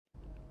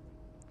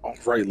All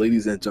right,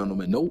 ladies and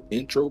gentlemen, no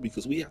intro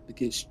because we have to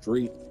get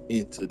straight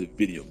into the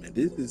video, man.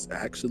 This is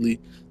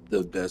actually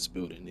the best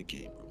build in the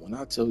game, bro. When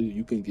I tell you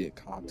you can get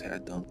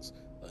contact dunks,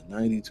 a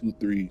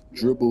 92-3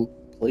 dribble,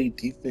 play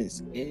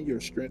defense, and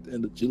your strength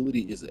and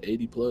agility is an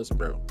 80 plus,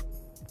 bro.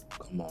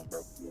 Come on,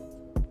 bro.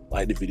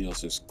 Like the video,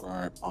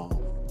 subscribe.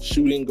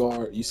 Shooting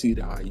guard, you see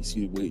the eye, you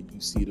see the weight,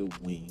 you see the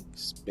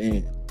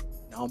wingspan.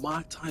 Now,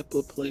 my type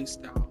of play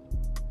style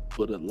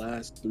for the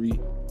last 3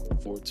 or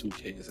 4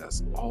 2Ks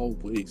has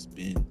always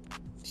been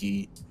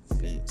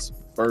defense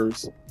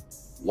first,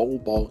 low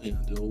ball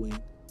handling,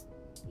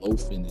 low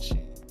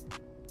finishing,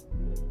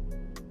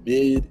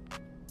 mid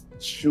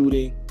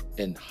shooting,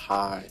 and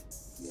high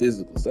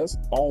physicals. That's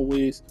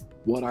always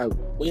what I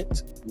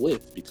went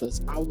with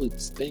because I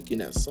was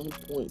thinking at some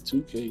point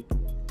 2K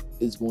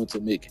is going to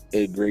make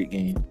a great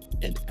game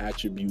and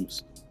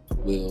attributes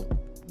will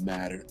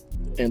matter.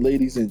 And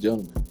ladies and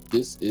gentlemen,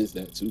 this is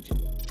that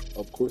 2K.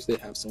 Of course, they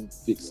have some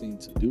fixing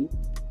to do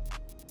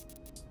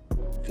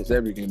because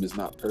every game is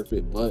not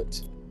perfect,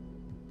 but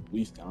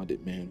we found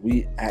it, man.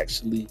 We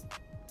actually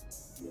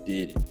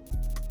did it.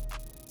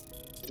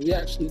 We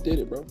actually did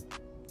it, bro.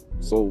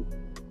 So,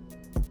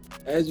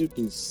 as you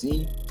can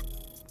see,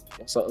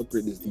 once I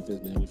upgrade this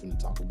defense, man, we're finna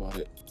talk about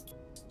it.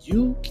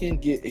 You can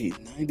get a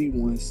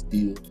 91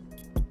 steal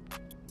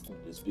on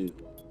this build.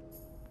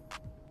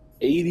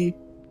 80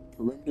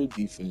 perimeter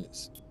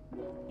defense.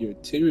 Your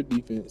interior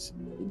defense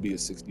will be a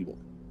 61.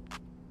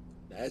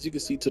 Now, as you can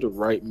see to the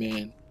right,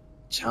 man,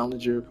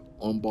 challenger,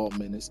 on-ball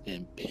menace,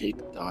 and pick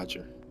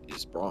dodger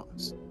is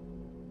bronze.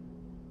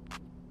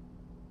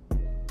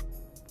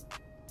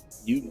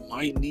 You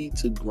might need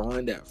to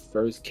grind that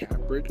first cap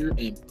breaker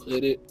and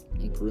put it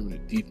on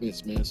perimeter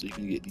defense, man, so you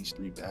can get these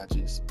 3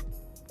 badges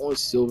on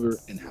silver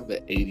and have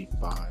an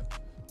 85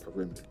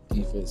 perimeter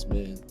defense,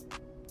 man.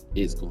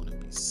 It's going to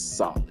be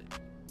solid.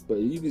 But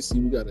you can see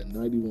we got a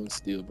 91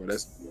 steal, bro.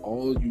 That's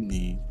all you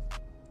need.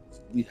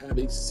 We have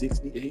a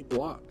 68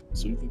 block,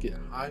 so you can get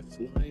high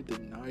flying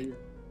denier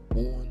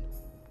on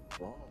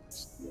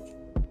bronze.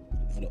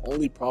 Now, the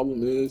only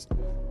problem is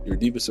your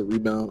defensive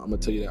rebound. I'm gonna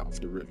tell you that off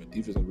the rip. Your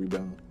defensive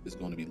rebound is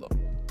going to be low.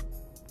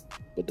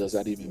 But does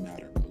that even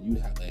matter, bro? You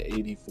have an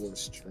 84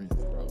 strength,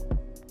 bro.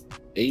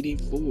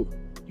 84.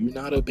 You're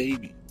not a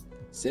baby.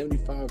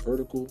 75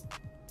 vertical,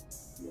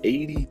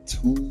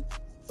 82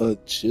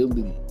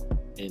 agility,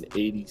 and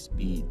 80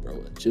 speed,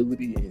 bro.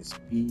 Agility and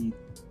speed,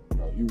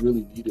 bro, you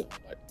really need it on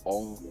like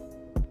all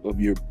of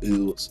your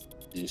builds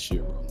this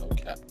year, bro. No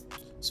cap.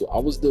 So I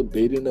was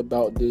debating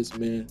about this,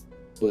 man,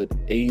 but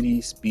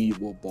 80 speed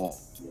will ball.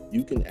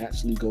 You can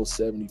actually go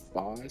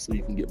 75 so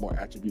you can get more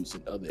attributes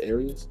in other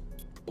areas,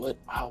 but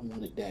I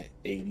wanted that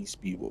 80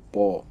 speed will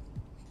ball.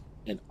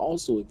 And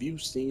also, if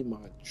you've seen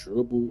my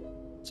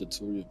dribble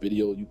tutorial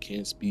video, you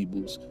can speed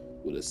boost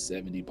with a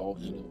 70 ball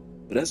handle.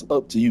 But that's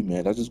up to you,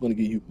 man. That's just going to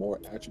give you more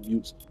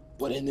attributes.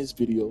 But in this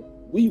video,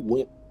 we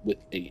went with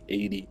a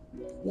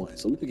 81.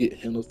 So we can get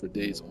handles for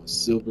days on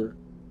silver.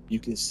 You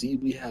can see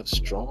we have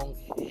strong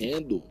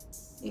handle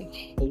on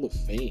Hall of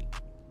Fame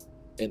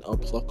and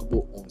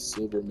unpluckable on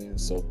silver, man.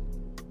 So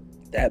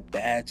that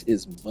badge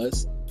is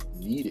must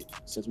needed.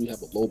 Since we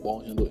have a low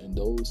ball handle in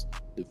those,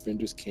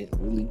 defenders can't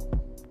really,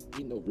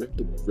 rip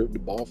the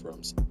ball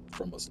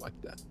from us like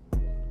that.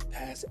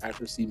 Pass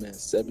accuracy, man,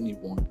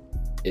 71.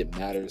 It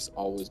matters.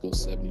 Always go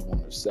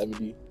 71 or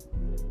 70.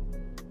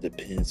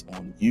 Depends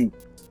on you.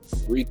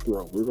 Free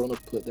throw, we're gonna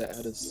put that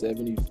at a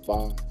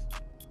 75.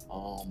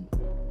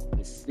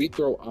 The free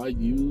throw I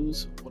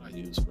use for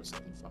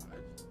 75,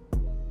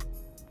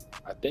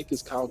 I think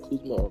it's Kyle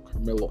Kuzma or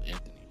Carmelo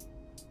Anthony.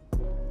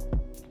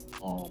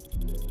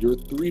 Your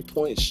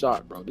 3-point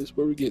shot, bro. This is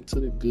where we get to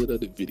the good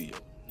of the video.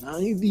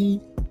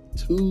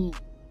 92.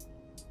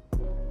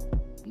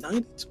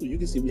 You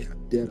can see we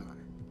have Deadeye,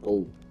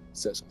 gold.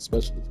 Session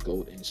specialist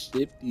gold, and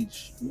shifty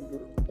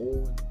shooter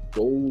on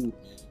gold,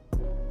 man.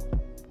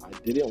 I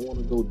didn't want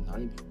to go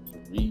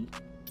 93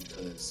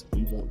 because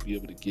we won't be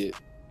able to get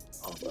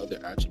other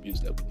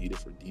attributes that we needed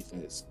for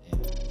defense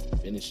and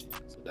finishing.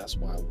 So that's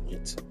why I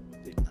went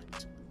with a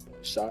 92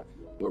 point shot.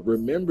 But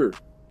remember,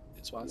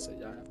 that's why I said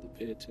y'all have to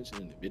pay attention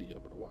in the video,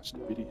 bro. Watch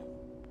the video.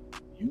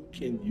 You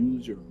can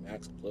use your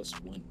max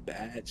 +1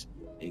 badge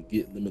and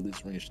get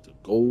limitless range to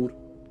gold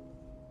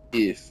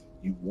if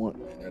you want,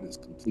 man. That is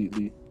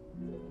completely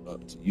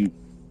up to you.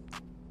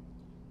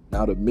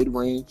 Now the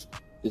mid-range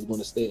is going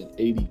to stay at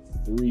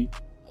 83.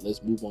 Now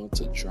let's move on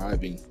to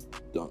driving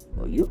dunk,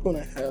 bro. You're going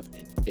to have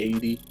an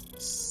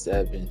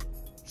 87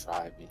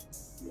 driving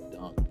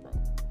dunk, bro.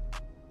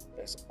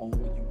 That's all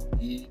you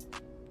need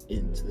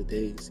in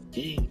today's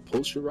game.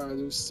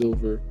 Posterizer,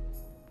 silver,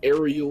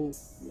 aerial,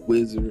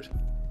 wizard,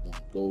 on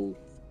gold.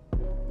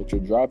 But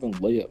your driving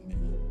layup,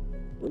 man,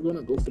 we're going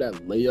to go for that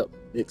layup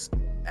mixed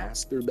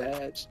master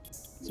badge.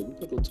 So we're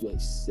gonna go to a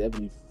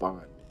 75,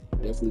 man.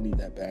 You definitely need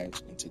that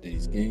badge in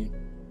today's game.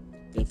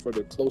 And for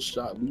the close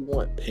shot, we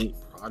want paint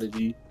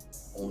prodigy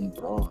on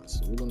bronze.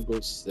 So we're gonna go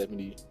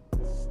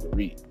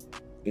 73.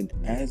 And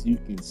as you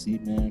can see,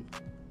 man,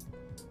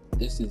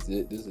 this is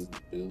it. This is the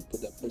build.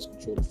 Put that post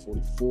control to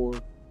 44.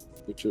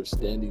 Put your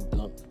standing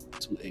dunk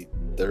to a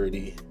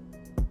 39.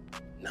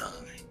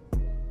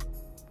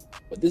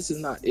 But this is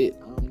not it.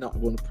 I'm not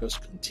going to press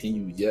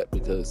continue yet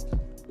because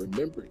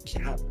remember,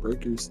 cap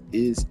breakers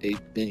is a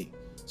thing.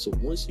 So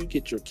once you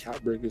get your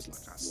cap breakers,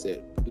 like I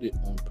said, put it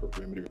on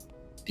perimeter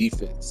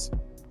defense.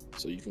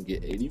 So you can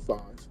get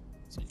 85.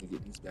 So you can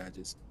get these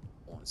badges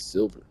on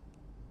silver.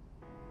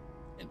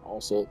 And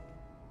also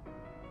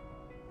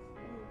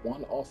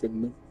one off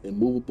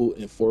immovable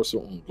enforcer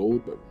on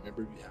gold, but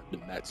remember you have the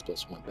max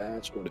 +1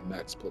 badge or the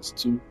max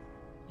 +2.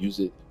 Use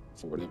it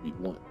for whatever you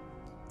want.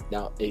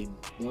 Now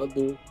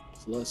another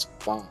 +5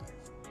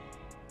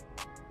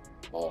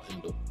 ball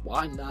handle.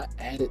 Why not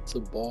add it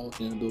to ball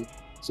handle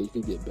so you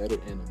can get better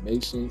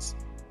animations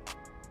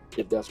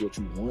if that's what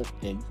you want,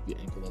 and you can get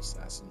ankle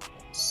assassin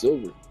on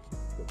silver.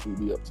 It will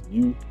be up to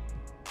you.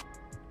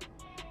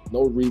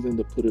 No reason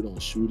to put it on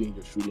shooting.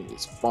 Your shooting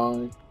is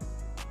fine.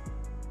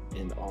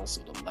 And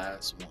also the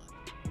last one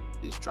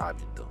is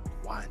driving dunk.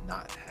 Why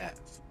not have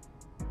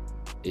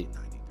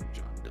 893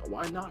 driving dunk?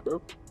 Why not,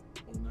 bro?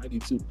 On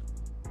 92.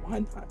 Why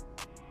not?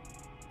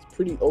 It's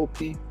pretty OP.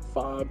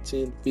 5,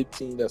 10,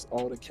 15. That's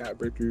all the cap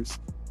breakers.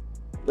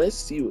 Let's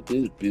see what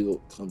this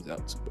build comes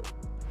out to, bro.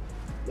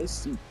 Let's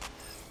see.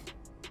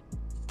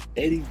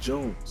 Eddie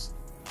Jones,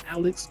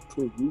 Alex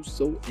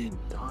Caruso, and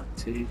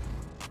Dante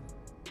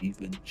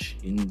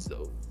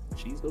DiVincenzo.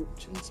 Chinzo.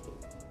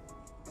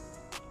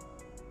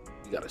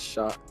 We got a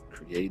shot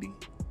creating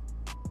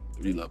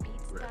 3-level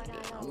threat.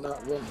 I'm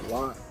not gonna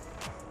lie.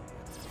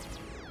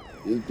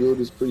 This build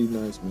is pretty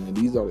nice, man.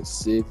 These are the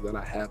SIGs that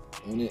I have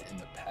on it in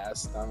the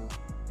pass style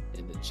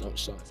and the jump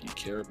shot. If you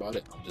care about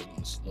it, I'm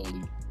just gonna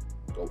slowly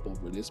go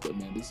over this. But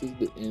man, this is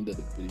the end of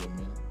the video,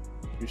 man.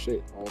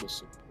 Appreciate all the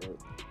support,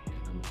 and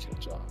I'm gonna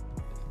catch y'all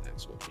in the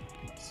next one.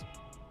 Peace.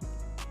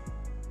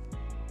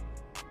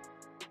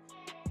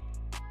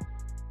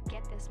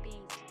 Get this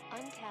beat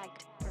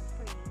untagged for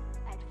free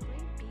at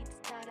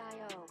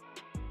freebeats.io.